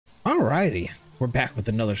Alrighty, we're back with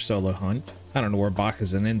another solo hunt. I don't know where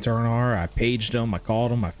Bacchus and intern are. I paged them, I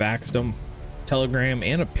called them, I faxed them, telegram,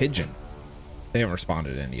 and a pigeon. They haven't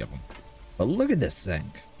responded to any of them. But look at this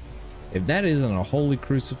thing. If that isn't a holy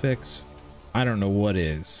crucifix, I don't know what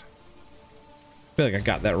is. I feel like I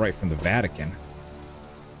got that right from the Vatican.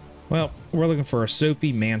 Well, we're looking for a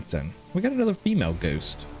Sophie Manson. We got another female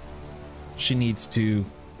ghost. She needs to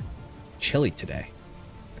chili today.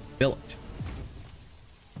 Fill it.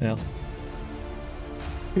 Well,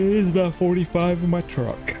 it is about 45 in my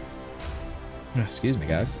truck. Excuse me,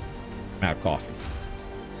 guys. I'm out of coffee.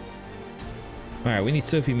 All right, we need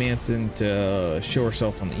Sophie Manson to show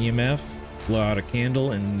herself on the EMF, blow out a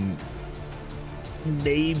candle, and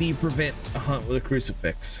maybe prevent a hunt with a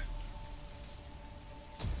crucifix.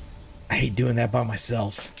 I hate doing that by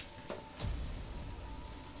myself.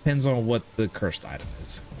 Depends on what the cursed item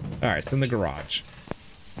is. All right, it's in the garage.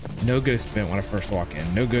 No ghost vent when I first walk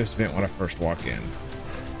in. No ghost vent when I first walk in.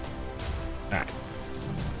 All right.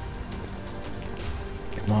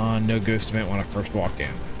 Come on, no ghost vent when I first walk in.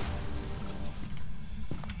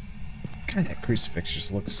 God, that crucifix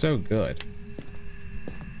just looks so good.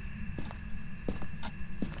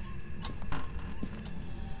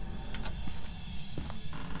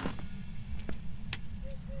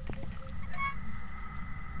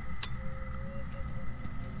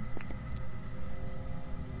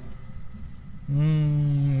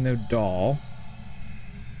 No doll.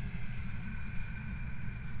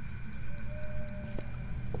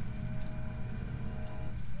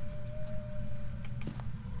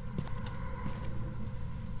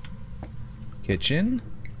 Kitchen?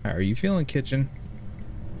 How are you feeling, kitchen?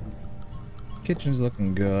 Kitchen's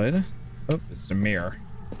looking good. Oh, it's the mirror.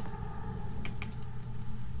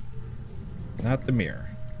 Not the mirror.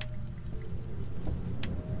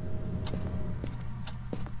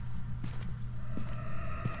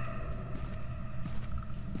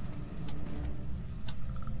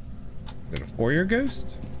 Is it a foyer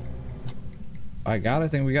ghost? I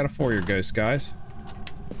think we got a foyer ghost, guys.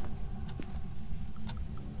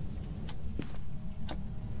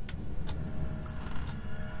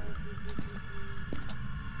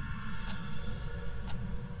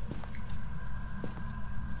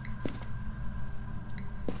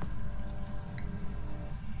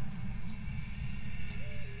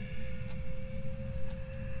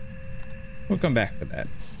 We'll come back for that.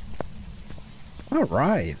 All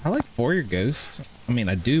right, I like foyer ghosts. I mean,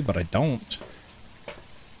 I do, but I don't.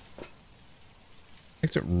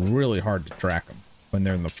 Makes it really hard to track them when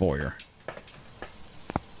they're in the foyer.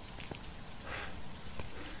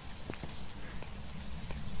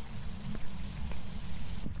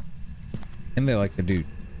 And they like to do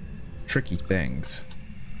tricky things.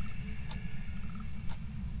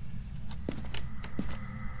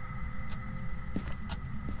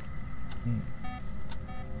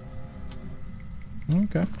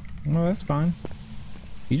 Okay, well, that's fine.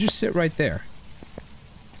 You just sit right there.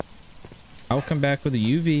 I'll come back with a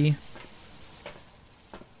UV,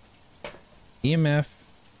 EMF,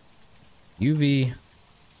 UV,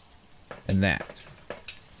 and that.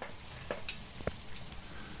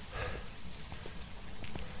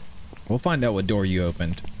 We'll find out what door you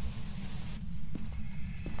opened.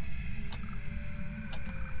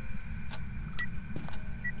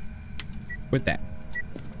 With that.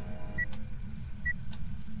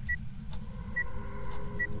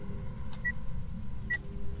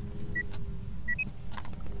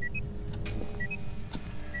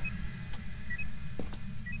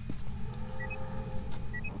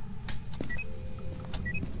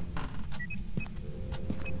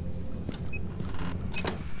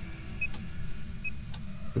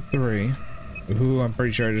 Three. Ooh, I'm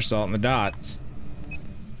pretty sure I just saw it in the dots.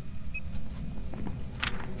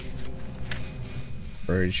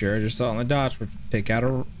 Pretty sure I just saw it in the dots. We'll take out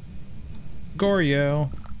a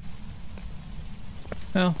Goryo.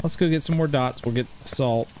 Well, let's go get some more dots. We'll get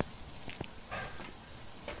salt.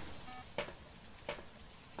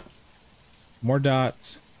 More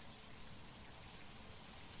dots.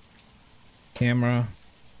 Camera.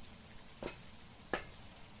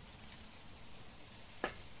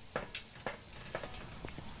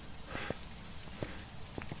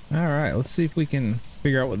 All right, let's see if we can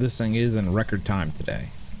figure out what this thing is in record time today.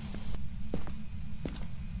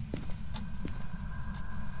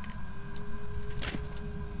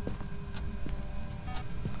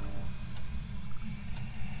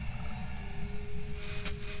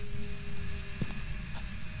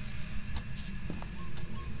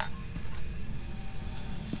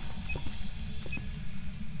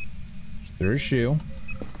 There's a shoe.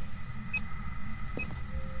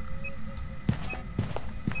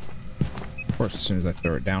 Of course, as soon as I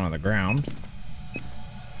throw it down on the ground.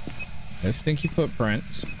 No stinky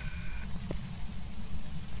footprints.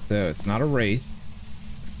 So it's not a wraith.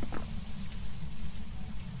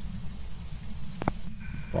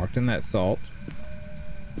 Walked in that salt.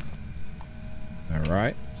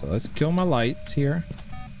 Alright, so let's kill my lights here.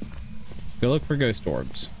 Go look for ghost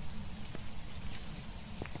orbs.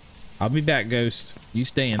 I'll be back, Ghost. You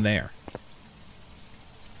stay in there.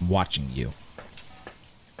 I'm watching you.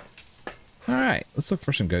 Alright, let's look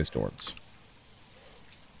for some ghost orbs.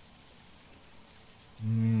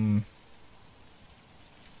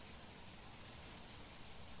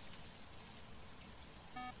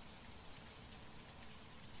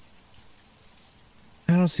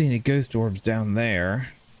 I don't see any ghost orbs down there.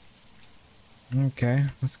 Okay,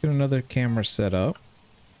 let's get another camera set up.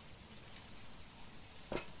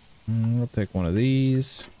 We'll take one of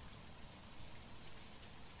these.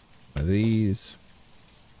 One of these.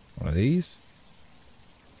 One of these.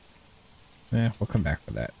 Yeah, we'll come back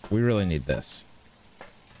for that. We really need this.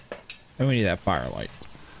 And we need that firelight.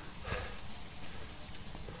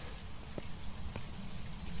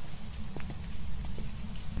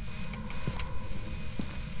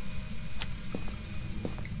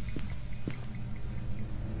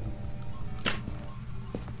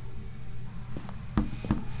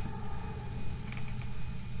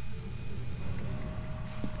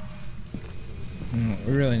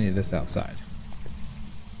 We really need this outside.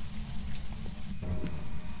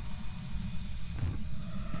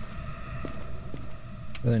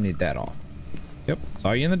 Really need that off. Yep,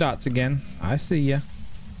 saw you in the dots again. I see ya.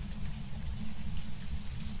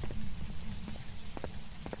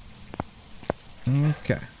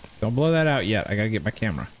 Okay, don't blow that out yet. I gotta get my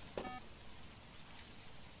camera.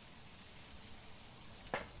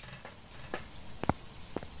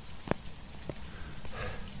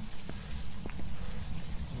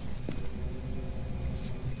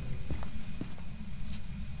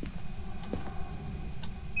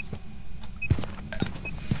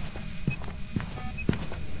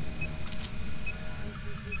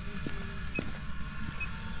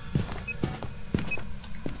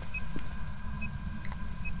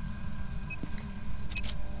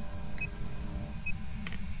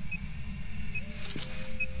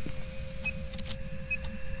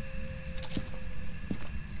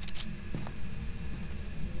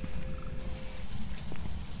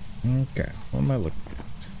 Okay, what am I looking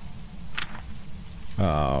at?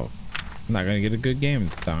 Oh, I'm not gonna get a good game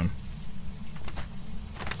this time.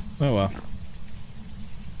 Oh well.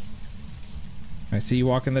 I see you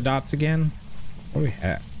walking the dots again. What do we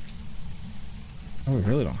have? Oh, we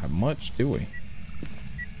really don't have much, do we?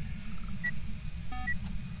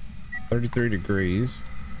 33 degrees.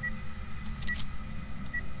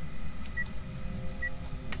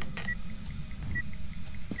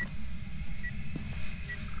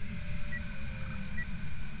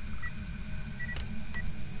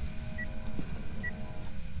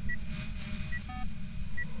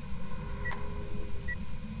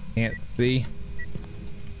 Can't see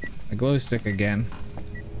a glow stick again.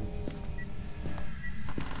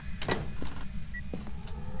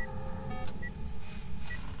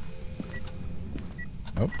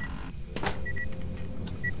 Nope.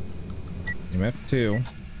 EMF 2.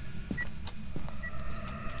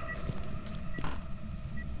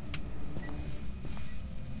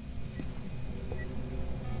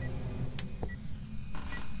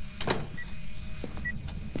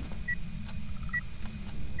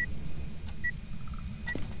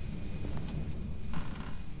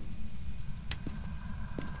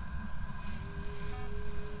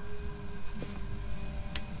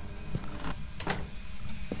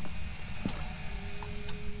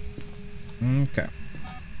 Okay. I'm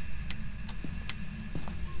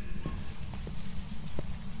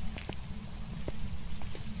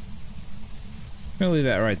gonna leave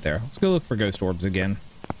that right there. Let's go look for ghost orbs again.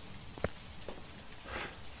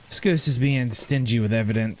 This ghost is being stingy with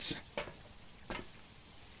evidence.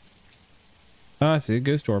 I see a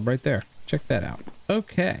ghost orb right there. Check that out.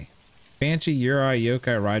 Okay. Banshee, Yuri,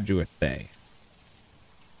 Yokai, Raiju, with Thay.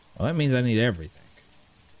 Well, that means I need everything.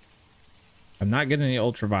 I'm not getting any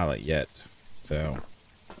ultraviolet yet, so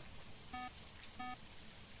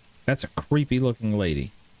that's a creepy looking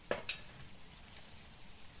lady.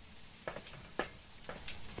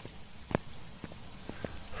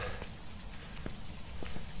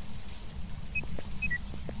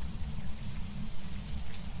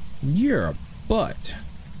 You're a butt.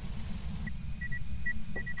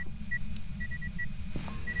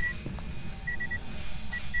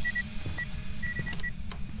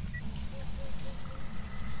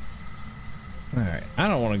 Alright, I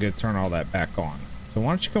don't want to go turn all that back on. So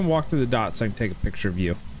why don't you come walk through the dots so I can take a picture of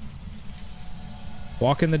you?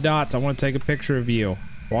 Walk in the dots. I want to take a picture of you.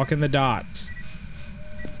 Walk in the dots.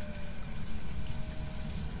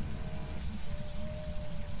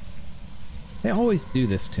 They always do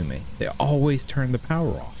this to me. They always turn the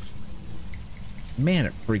power off. Man,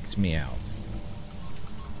 it freaks me out.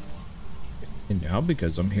 And now,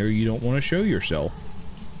 because I'm here, you don't want to show yourself.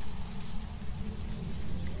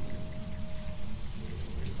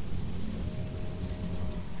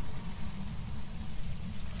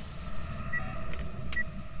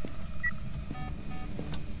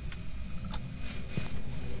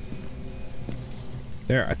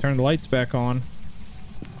 There, I turned the lights back on.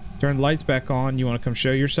 Turn the lights back on. You want to come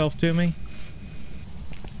show yourself to me?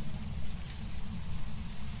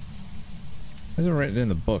 Isn't written in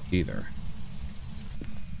the book either.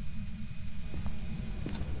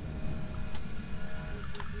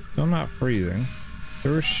 Still not freezing.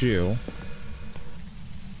 Through a shoe.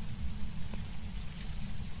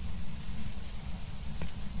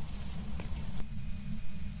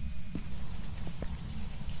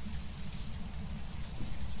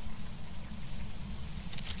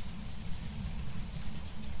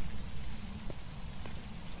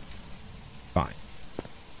 Fine.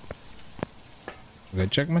 I'm gonna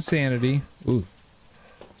check my sanity. Ooh.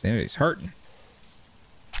 Sanity's hurting.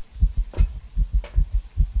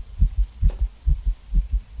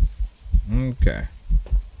 Okay.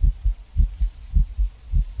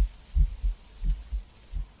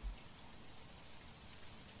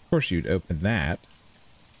 Of course you'd open that.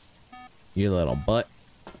 You little butt.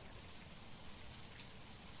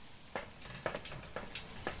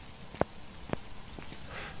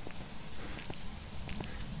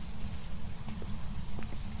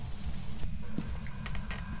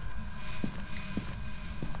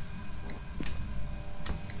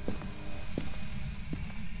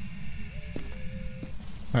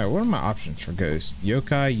 Alright, what are my options for ghosts?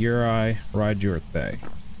 Yokai, Yuri, Ride Your Thay.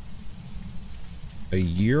 A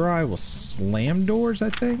Yuri will slam doors, I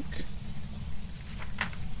think?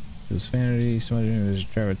 It was vanity, smudging, it was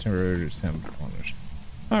travel temporary,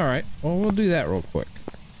 Alright, well, we'll do that real quick.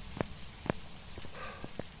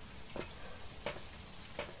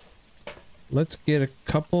 Let's get a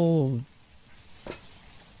couple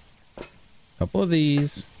of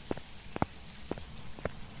these.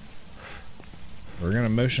 We're gonna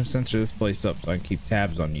motion sensor this place up so I can keep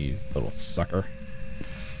tabs on you, little sucker.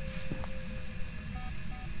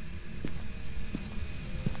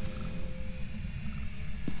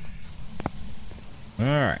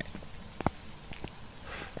 Alright.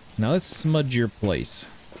 Now let's smudge your place.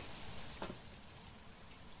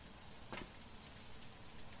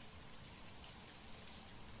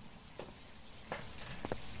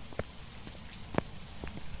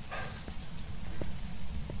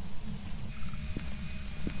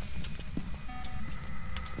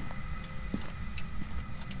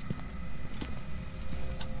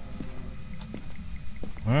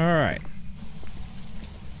 Alright.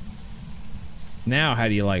 Now, how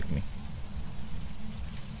do you like me?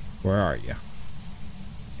 Where are you?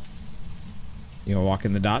 You gonna walk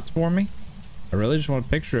in the dots for me? I really just want a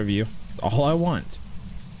picture of you. That's all I want.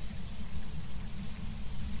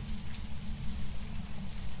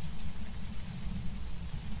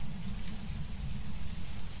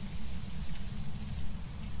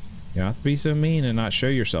 You don't have to be so mean and not show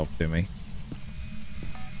yourself to me.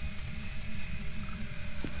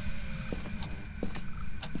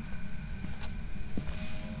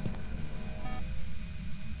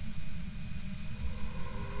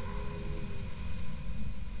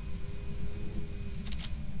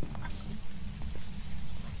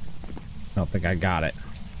 I don't think I got it.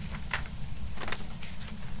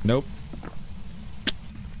 Nope.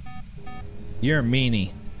 You're a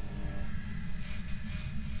meanie.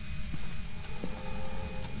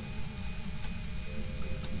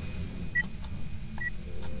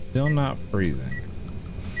 Still not freezing.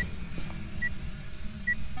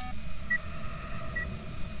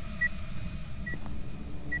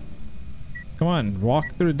 Come on,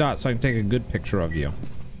 walk through the dots so I can take a good picture of you.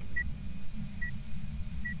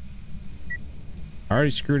 I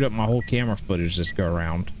already screwed up my whole camera footage this go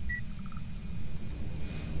around.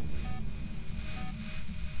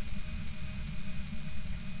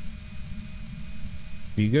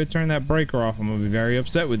 If you go turn that breaker off, I'm gonna be very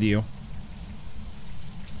upset with you.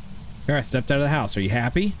 Here, I stepped out of the house. Are you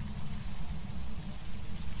happy?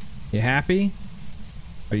 You happy?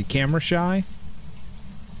 Are you camera shy?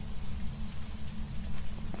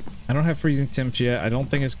 I don't have freezing temps yet. I don't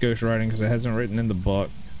think it's ghost writing because it hasn't written in the book.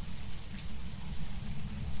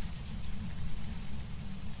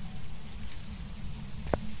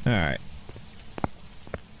 Alright.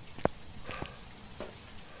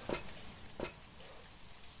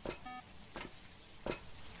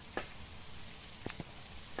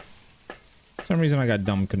 some reason I got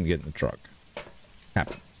dumb, couldn't get in the truck.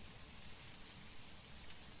 Happens.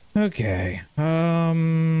 Okay.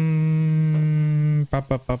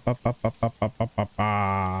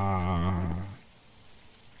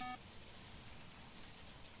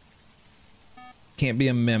 Can't be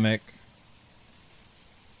a mimic.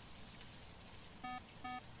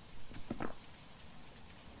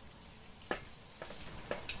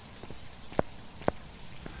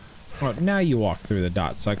 Well, now you walk through the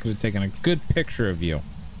dots, so I could have taken a good picture of you.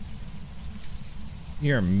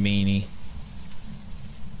 You're a meanie.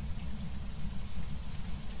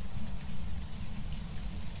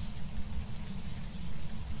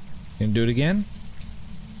 Can you do it again?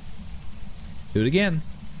 Do it again.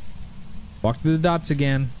 Walk through the dots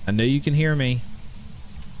again. I know you can hear me.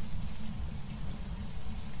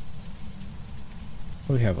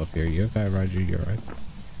 What do we have up here? You okay, Roger? You're right.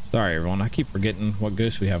 Sorry, everyone. I keep forgetting what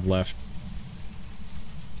ghosts we have left.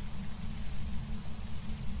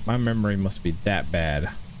 My memory must be that bad.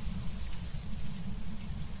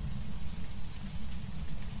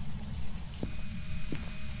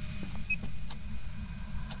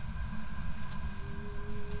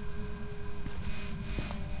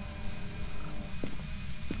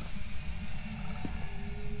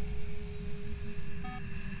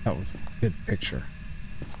 That was a good picture.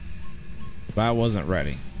 But I wasn't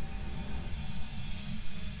ready.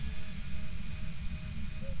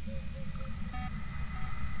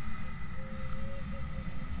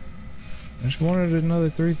 I just wanted another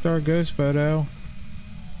 3-star ghost photo.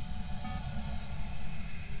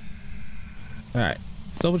 Alright,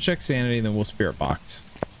 let's double check sanity and then we'll spirit box.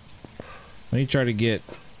 Let me try to get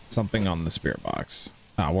something on the spirit box.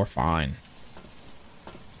 Ah, we're fine.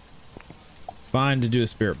 Fine to do a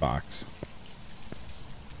spirit box.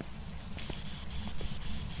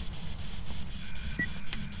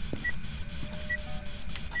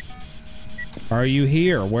 Are you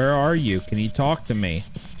here? Where are you? Can you talk to me?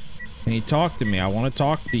 Can you talk to me? I want to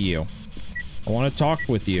talk to you. I want to talk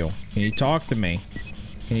with you. Can you talk to me?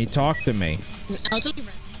 Can you talk to me?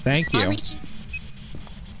 Thank you.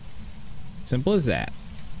 Simple as that.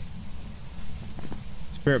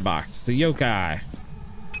 Spirit box. It's a yokai.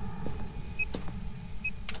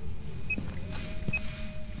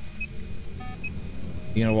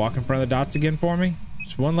 You gonna walk in front of the dots again for me?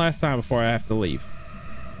 Just one last time before I have to leave.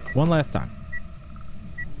 One last time.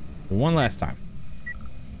 One last time.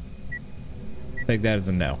 Take that as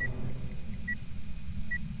a no.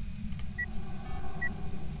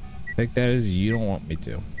 Take that as you don't want me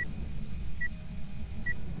to.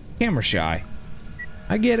 Camera shy.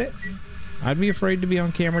 I get it. I'd be afraid to be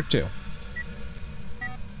on camera too.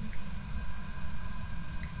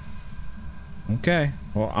 Okay.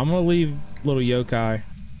 Well, I'm gonna leave little yokai.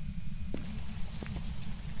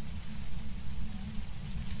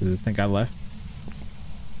 Does it think I left?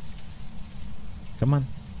 Come on.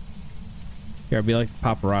 Here, I'll be like the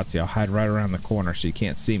paparazzi. I'll hide right around the corner so you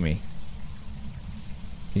can't see me.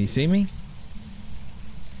 Can you see me?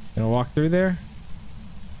 Gonna walk through there?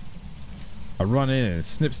 I'll run in and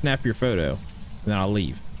snap your photo. And then I'll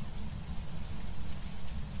leave.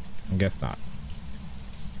 I guess not.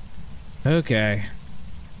 Okay.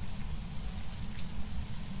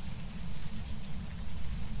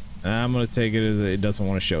 I'm gonna take it as it doesn't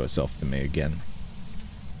want to show itself to me again.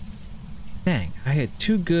 Dang, I had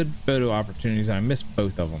 2 good photo opportunities and I missed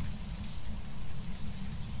both of them.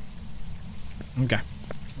 Okay,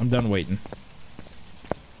 I'm done waiting.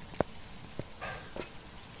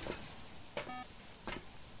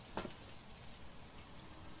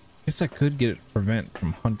 Guess I could get it to prevent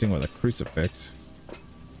from hunting with a crucifix.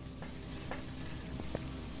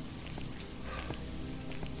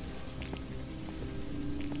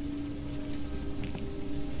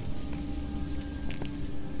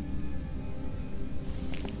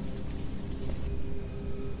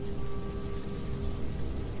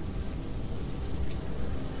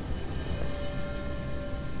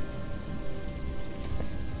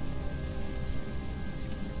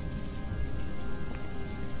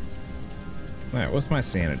 Alright, what's my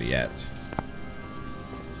sanity at?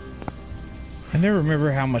 I never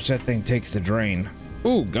remember how much that thing takes to drain.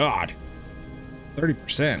 Oh God,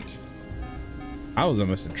 30%. I was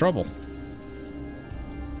almost in trouble.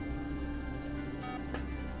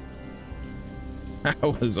 I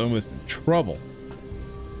was almost in trouble.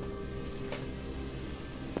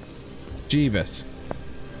 Jeebus.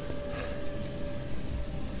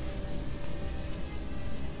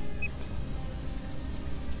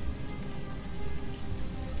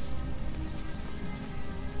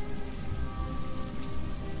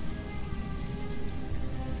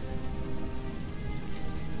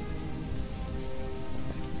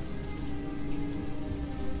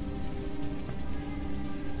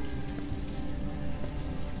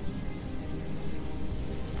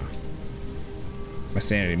 My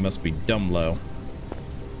sanity must be dumb low.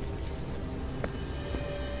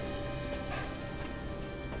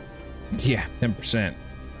 Yeah, 10%.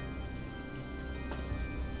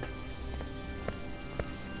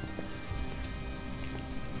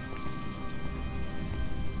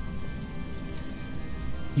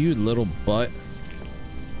 You little butt.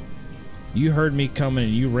 You heard me coming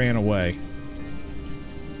and you ran away.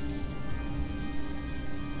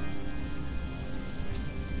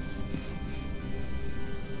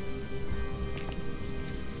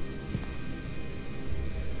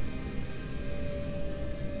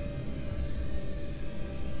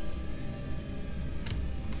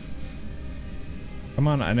 Come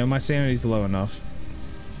on, I know my sanity's low enough.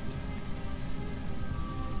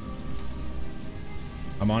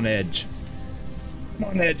 I'm on edge. I'm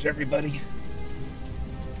on edge, everybody.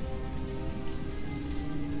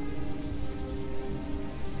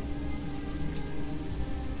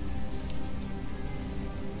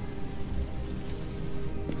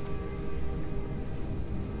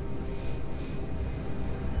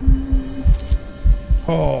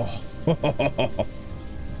 Oh.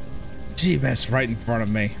 Gee, that's right in front of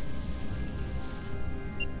me.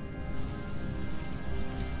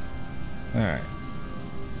 All right.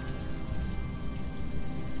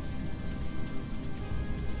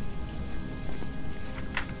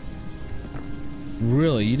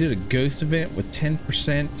 Really, you did a ghost event with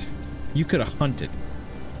 10%? You could have hunted.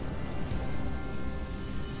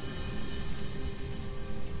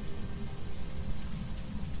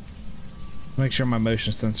 Make sure my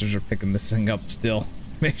motion sensors are picking this thing up still.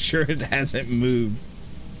 Make sure it hasn't moved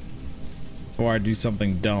before I do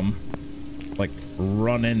something dumb, like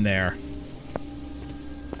run in there.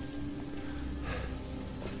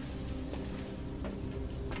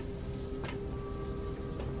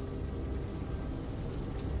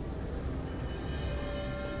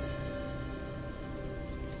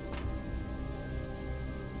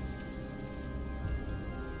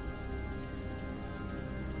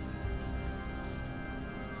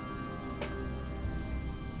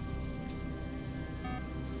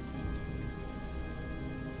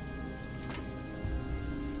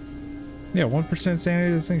 Yeah, 1%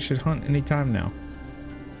 sanity. This thing should hunt anytime now.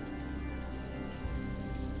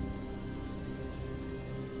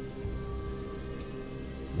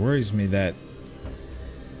 Worries me that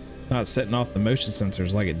not setting off the motion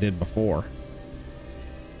sensors like it did before.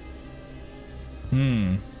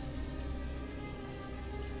 Would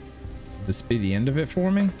this be the end of it for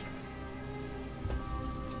me?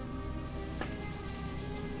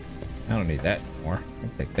 I don't need that anymore. I'll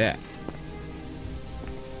take that.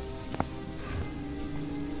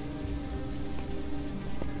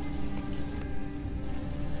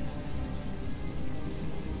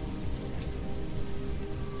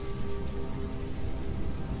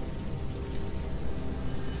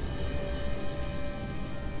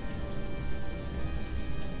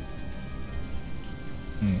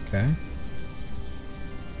 Okay.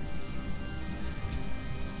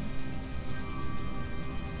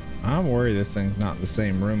 I'm worried this thing's not in the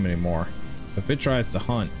same room anymore. If it tries to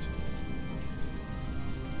hunt,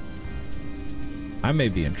 I may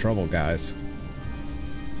be in trouble, guys.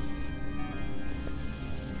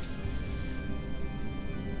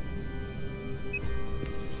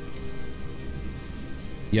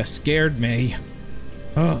 You scared me.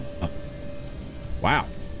 Oh. Wow.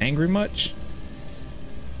 Angry much?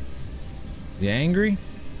 You angry?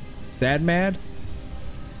 Sad mad?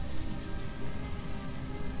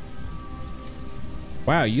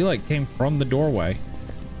 Wow, you like came from the doorway.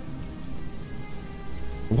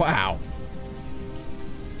 Wow.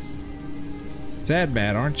 Sad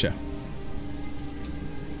mad, aren't you?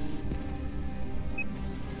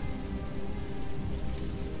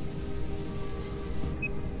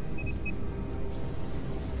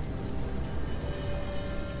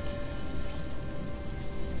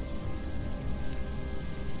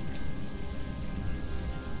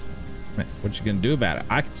 What you gonna do about it?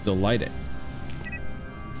 I can still light it.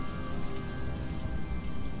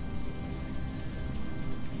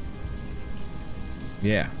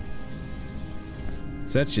 Yeah.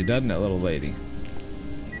 Sets you, doesn't it, little lady?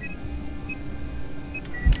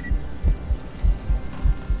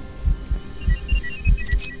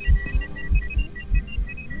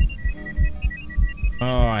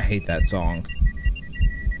 Oh, I hate that song.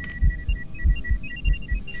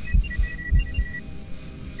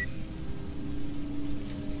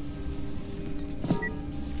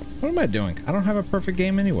 What am I doing? I don't have a perfect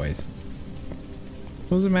game anyways.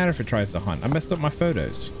 What does it matter if it tries to hunt? I messed up my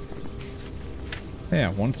photos.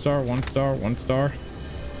 Yeah, 1 star, 1 star, 1 star.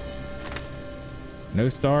 No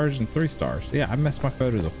stars and 3 stars. Yeah, I messed my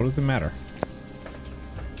photos up. What does it matter?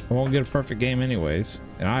 I won't get a perfect game anyways.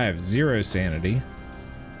 And I have 0 sanity.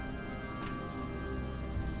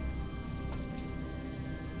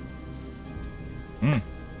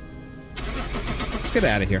 Let's get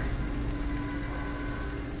out of here.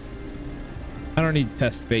 I don't need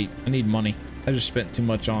test bait. I need money. I just spent too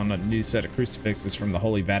much on a new set of crucifixes from the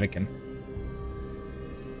Holy Vatican.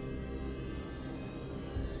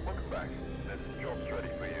 Welcome back. That job's ready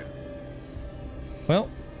for you. Well,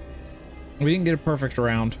 we didn't get a perfect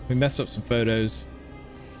round. We messed up some photos.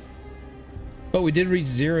 But we did reach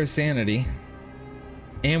 0 sanity.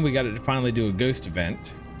 And we got it to finally do a ghost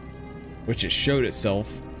event, which it showed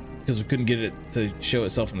itself because we couldn't get it to show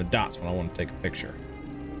itself in the dots when I wanted to take a picture.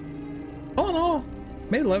 All in all,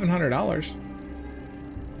 made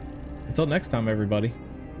 $1,100. Until next time, everybody.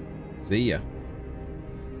 See ya.